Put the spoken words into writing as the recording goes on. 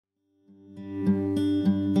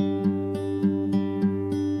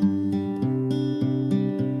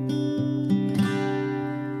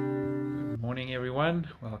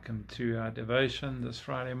welcome to our devotion this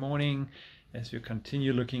Friday morning as we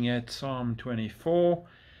continue looking at Psalm 24.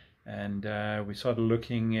 And we started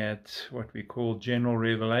looking at what we call general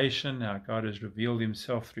revelation, how God has revealed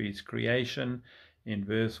himself through his creation in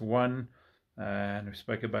verse 1. And we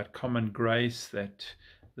spoke about common grace, that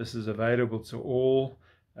this is available to all.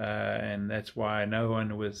 And that's why no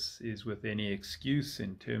one is with any excuse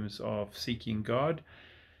in terms of seeking God.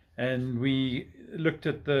 And we looked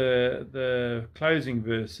at the closing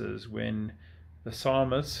verses when the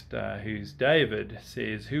psalmist, who's David,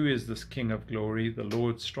 says, "Who is this King of glory? The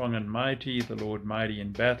Lord strong and mighty, the Lord mighty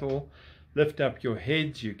in battle. Lift up your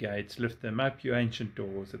heads, you gates, lift them up, you ancient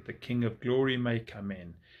doors, that the King of glory may come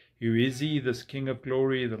in. Who is he, this King of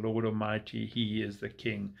glory? The Lord Almighty, he is the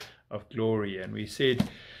King of glory." And we said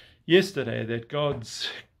yesterday that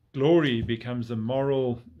God's glory becomes the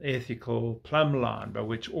moral, ethical plumb line by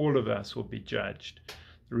which all of us will be judged.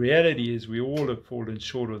 The reality is we all have fallen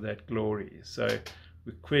short of that glory. So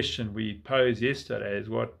the question we posed yesterday is,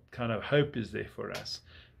 what kind of hope is there for us?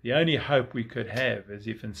 The only hope we could have is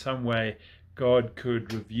if in some way God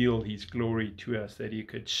could reveal his glory to us, that he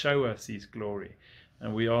could show us his glory.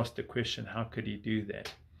 And we asked the question, how could he do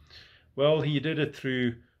that? Well, he did it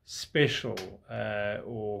through special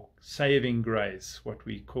or saving grace, what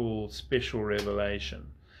we call special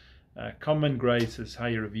revelation. Common grace is how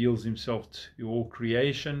he reveals himself to all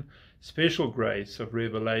creation. Special grace of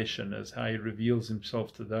revelation is how he reveals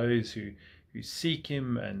himself to those who seek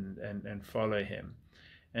him and follow him.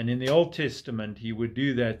 And in the Old Testament, he would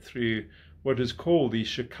do that through what is called the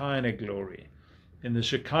Shekinah glory. In the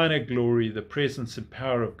Shekinah glory, the presence and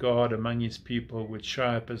power of God among his people would show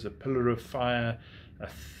up as a pillar of fire, a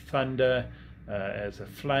thunder, as a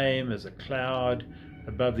flame, as a cloud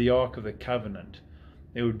above the Ark of the Covenant.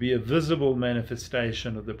 There would be a visible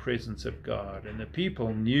manifestation of the presence of God, and the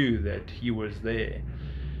people knew that he was there.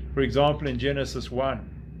 For example, in Genesis 1,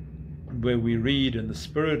 where we read, "In the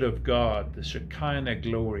Spirit of God, the Shekinah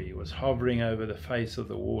glory was hovering over the face of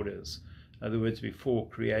the waters." In other words, before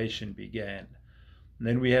creation began. And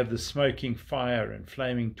then we have the smoking fire and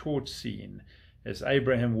flaming torch scene as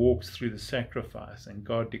Abraham walks through the sacrifice and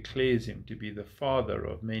God declares him to be the father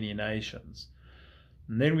of many nations.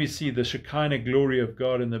 And then we see the Shekinah glory of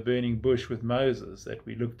God in the burning bush with Moses that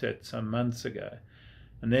we looked at some months ago.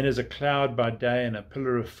 And then as a cloud by day and a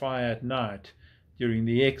pillar of fire at night during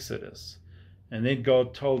the Exodus. And then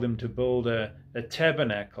God told them to build a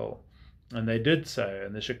tabernacle, and they did so.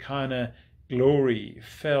 And the Shekinah glory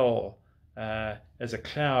fell as a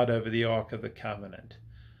cloud over the Ark of the Covenant.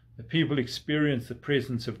 The people experienced the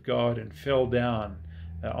presence of God and fell down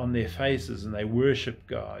on their faces, and they worshipped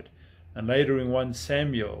God. And later in 1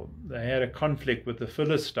 Samuel, they had a conflict with the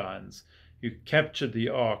Philistines, who captured the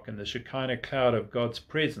ark, and the Shekinah cloud of God's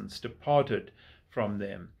presence departed from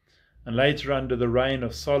them. And later, under the reign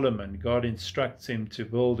of Solomon, God instructs him to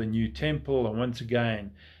build a new temple, and once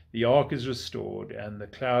again the ark is restored and the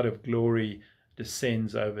cloud of glory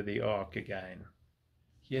descends over the ark again.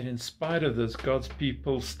 Yet in spite of this, God's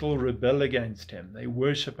people still rebel against him. They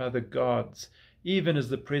worship other gods, even as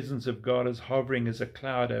the presence of God is hovering as a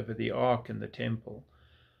cloud over the ark in the temple.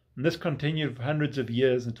 And this continued for hundreds of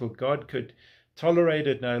years until God could tolerate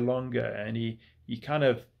it no longer, and he kind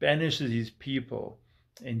of banishes his people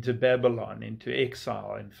into Babylon, into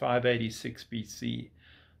exile in 586 BC.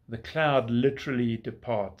 The cloud literally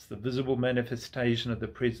departs. The visible manifestation of the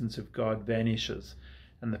presence of God vanishes,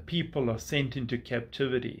 and the people are sent into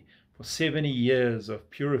captivity for 70 years of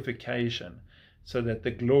purification so that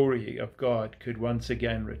the glory of God could once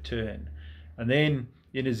again return. And then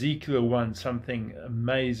in Ezekiel 1, something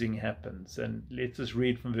amazing happens. And let us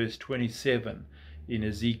read from verse 27 in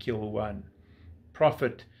Ezekiel 1.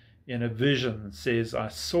 Prophet in a vision says, "I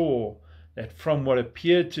saw that from what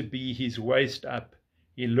appeared to be his waist up,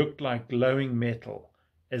 he looked like glowing metal,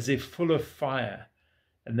 as if full of fire,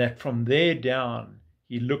 and that from there down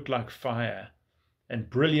he looked like fire, and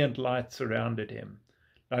brilliant light surrounded him.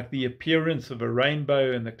 Like the appearance of a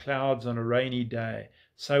rainbow in the clouds on a rainy day,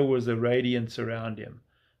 so was the radiance around him.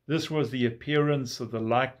 This was the appearance of the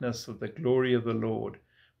likeness of the glory of the Lord.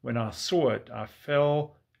 When I saw it, I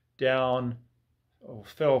fell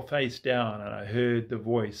face down, and I heard the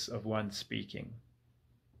voice of one speaking."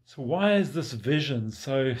 So why is this vision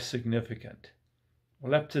so significant?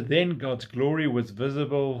 Well, up to then, God's glory was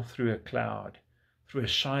visible through a cloud, through a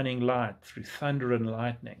shining light, through thunder and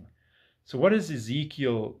lightning. So what does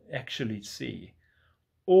Ezekiel actually see?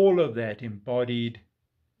 All of that embodied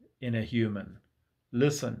in a human.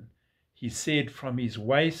 Listen, he said, "From his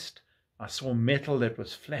waist I saw metal that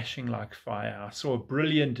was flashing like fire. I saw a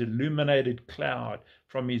brilliant illuminated cloud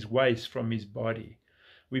from his waist, from his body.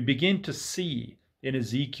 we begin to see in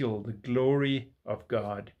Ezekiel the glory of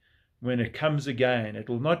God. When it comes again, it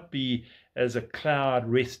will not be as a cloud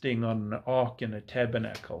resting on an ark in a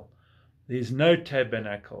tabernacle. There's no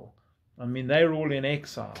tabernacle. I mean, they're all in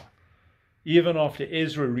exile. Even after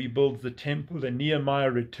Ezra rebuilds the temple and Nehemiah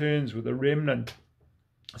returns with a remnant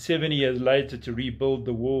 70 years later to rebuild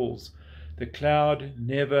the walls, the cloud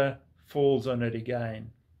never falls on it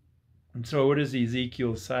again. And so what is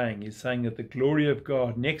Ezekiel saying? He's saying that the glory of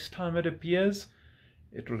God, next time it appears,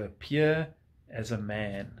 it will appear as a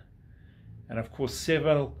man. And of course,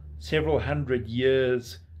 several hundred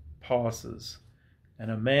years passes,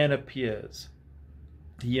 and a man appears.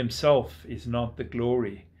 He himself is not the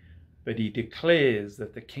glory, but he declares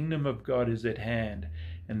that the kingdom of God is at hand,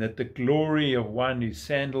 and that the glory of one whose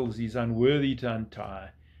sandals he's unworthy to untie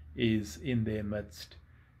is in their midst.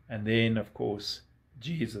 And then, of course,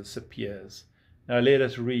 Jesus appears. Now let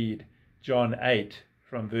us read John 8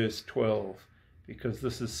 from verse 12, because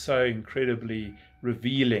this is so incredibly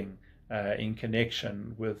revealing in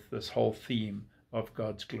connection with this whole theme of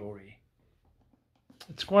God's glory.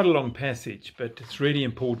 It's quite a long passage, but it's really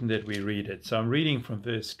important that we read it. So I'm reading from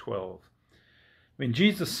verse 12. When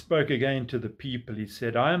Jesus spoke again to the people, he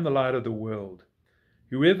said, I am the light of the world.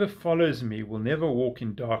 Whoever follows me will never walk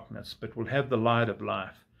in darkness, but will have the light of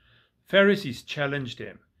life. Pharisees challenged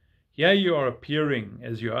him. Here you are appearing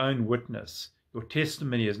as your own witness. Your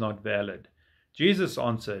testimony is not valid. Jesus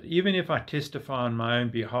answered, even if I testify on my own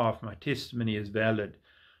behalf, my testimony is valid,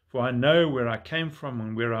 for I know where I came from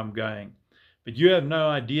and where I'm going. But you have no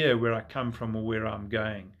idea where I come from or where I'm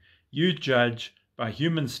going. You judge by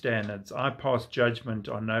human standards. I pass judgment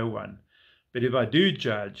on no one. But if I do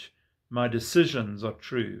judge, my decisions are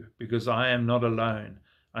true, because I am not alone.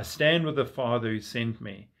 I stand with the Father who sent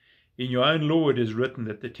me. In your own law it is written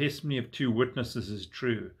that the testimony of two witnesses is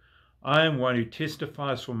true. I am one who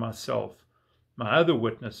testifies for myself. My other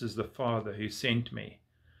witness is the Father who sent me.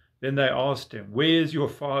 Then they asked him, where is your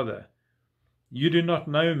Father? You do not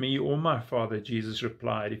know me or my Father, Jesus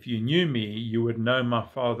replied. If you knew me, you would know my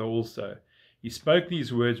Father also. He spoke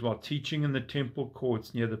these words while teaching in the temple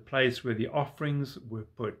courts near the place where the offerings were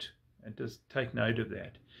put. And just take note of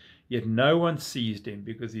that. Yet no one seized him,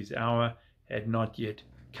 because his hour had not yet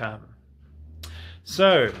come.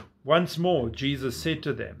 So, once more, Jesus said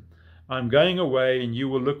to them, I am going away, and you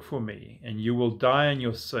will look for me, and you will die in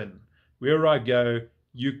your sin. Where I go,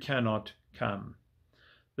 you cannot come.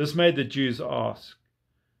 This made the Jews ask,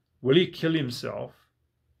 will he kill himself?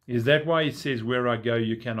 Is that why he says, where I go,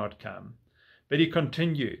 you cannot come? But he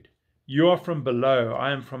continued, you are from below,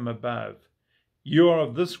 I am from above. You are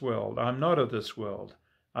of this world, I am not of this world.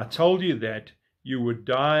 I told you that you would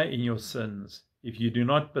die in your sins. If you do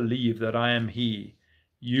not believe that I am he,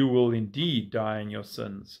 you will indeed die in your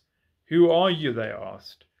sins. Who are you? They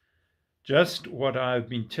asked. Just what I have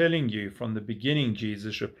been telling you from the beginning,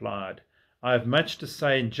 Jesus replied. I have much to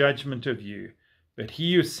say in judgment of you, but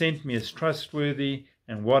he who sent me is trustworthy,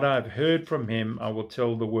 and what I have heard from him I will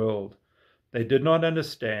tell the world. They did not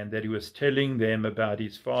understand that he was telling them about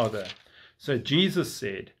his Father. So Jesus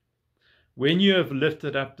said, when you have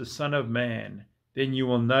lifted up the Son of Man, then you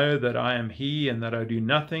will know that I am he, and that I do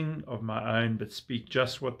nothing of my own, but speak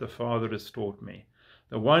just what the Father has taught me.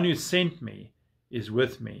 The one who sent me is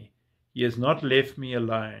with me. He has not left me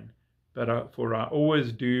alone, for I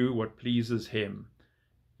always do what pleases him.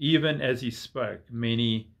 Even as he spoke,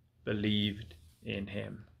 many believed in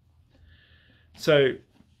him. So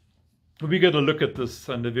we're going to look at this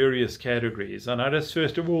under various categories. And I just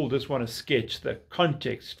first of all just want to sketch the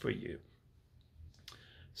context for you.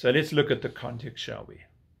 So let's look at the context, shall we?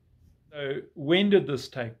 So when did this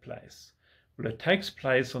take place? Well, it takes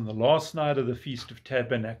place on the last night of the Feast of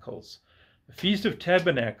Tabernacles. The Feast of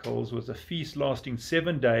Tabernacles was a feast lasting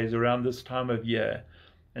 7 days around this time of year,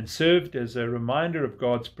 and served as a reminder of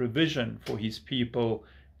God's provision for his people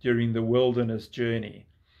during the wilderness journey.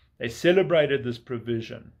 They celebrated this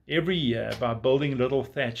provision every year by building little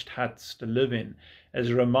thatched huts to live in, as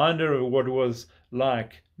a reminder of what it was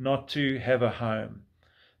like not to have a home.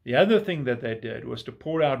 The other thing that they did was to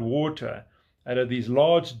pour out water out of these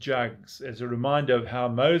large jugs as a reminder of how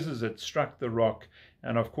Moses had struck the rock,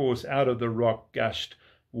 and of course out of the rock gushed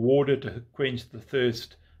water to quench the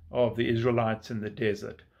thirst of the Israelites in the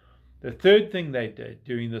desert. The third thing they did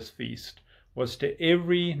during this feast was to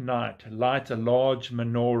every night light a large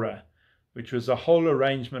menorah, which was a whole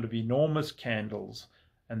arrangement of enormous candles,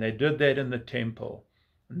 and they did that in the temple.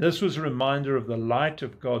 And this was a reminder of the light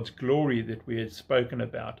of God's glory that we had spoken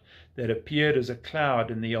about, that appeared as a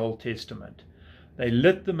cloud in the Old Testament. They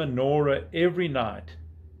lit the menorah every night,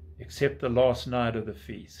 except the last night of the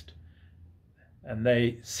feast. And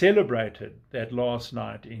they celebrated that last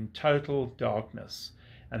night in total darkness.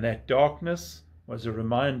 And that darkness was a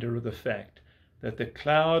reminder of the fact that the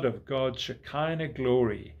cloud of God's Shekinah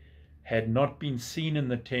glory had not been seen in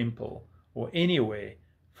the temple or anywhere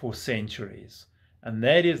for centuries. And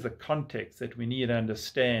that is the context that we need to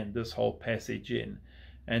understand this whole passage in.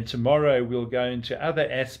 And tomorrow we'll go into other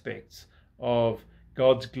aspects of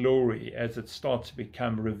God's glory as it starts to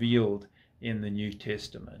become revealed in the New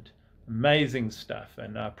Testament. Amazing stuff.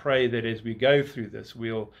 And I pray that as we go through this,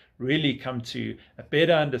 we'll really come to a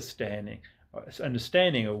better understanding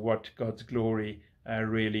of what God's glory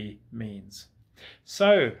really means.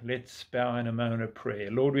 So let's bow in a moment of prayer.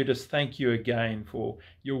 Lord, we just thank you again for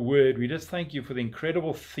your word. We just thank you for the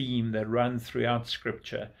incredible theme that runs throughout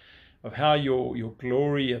Scripture of how your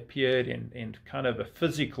glory appeared in kind of a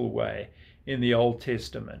physical way in the Old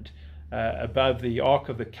Testament, above the Ark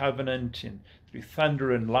of the Covenant and through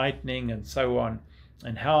thunder and lightning and so on,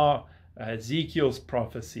 and how Ezekiel's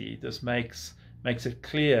prophecy just makes it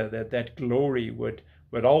clear that glory would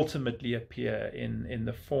ultimately appear in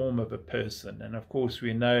the form of a person. And of course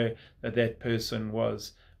we know that person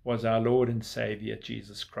was our Lord and Savior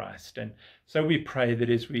Jesus Christ. And so we pray that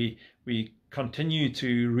as we continue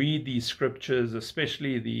to read these scriptures,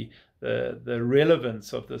 especially the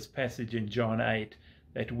relevance of this passage in John 8,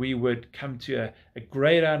 that we would come to a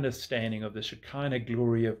greater understanding of the Shekinah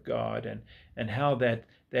glory of God and how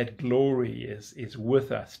that glory is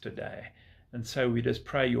with us today. And so we just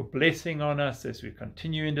pray your blessing on us as we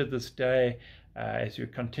continue into this day, as we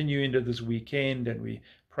continue into this weekend, and we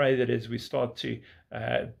pray that as we start to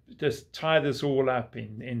just tie this all up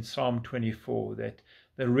in Psalm 24, that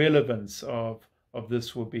the relevance of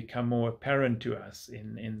this will become more apparent to us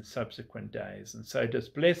in subsequent days. And so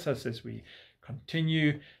just bless us as we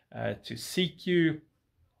continue to seek you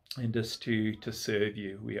and just to serve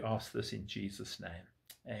you. We ask this in Jesus' name.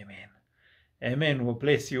 Amen. Amen. Well,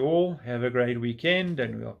 bless you all. Have a great weekend,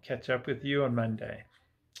 and we'll catch up with you on Monday.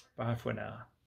 Bye for now.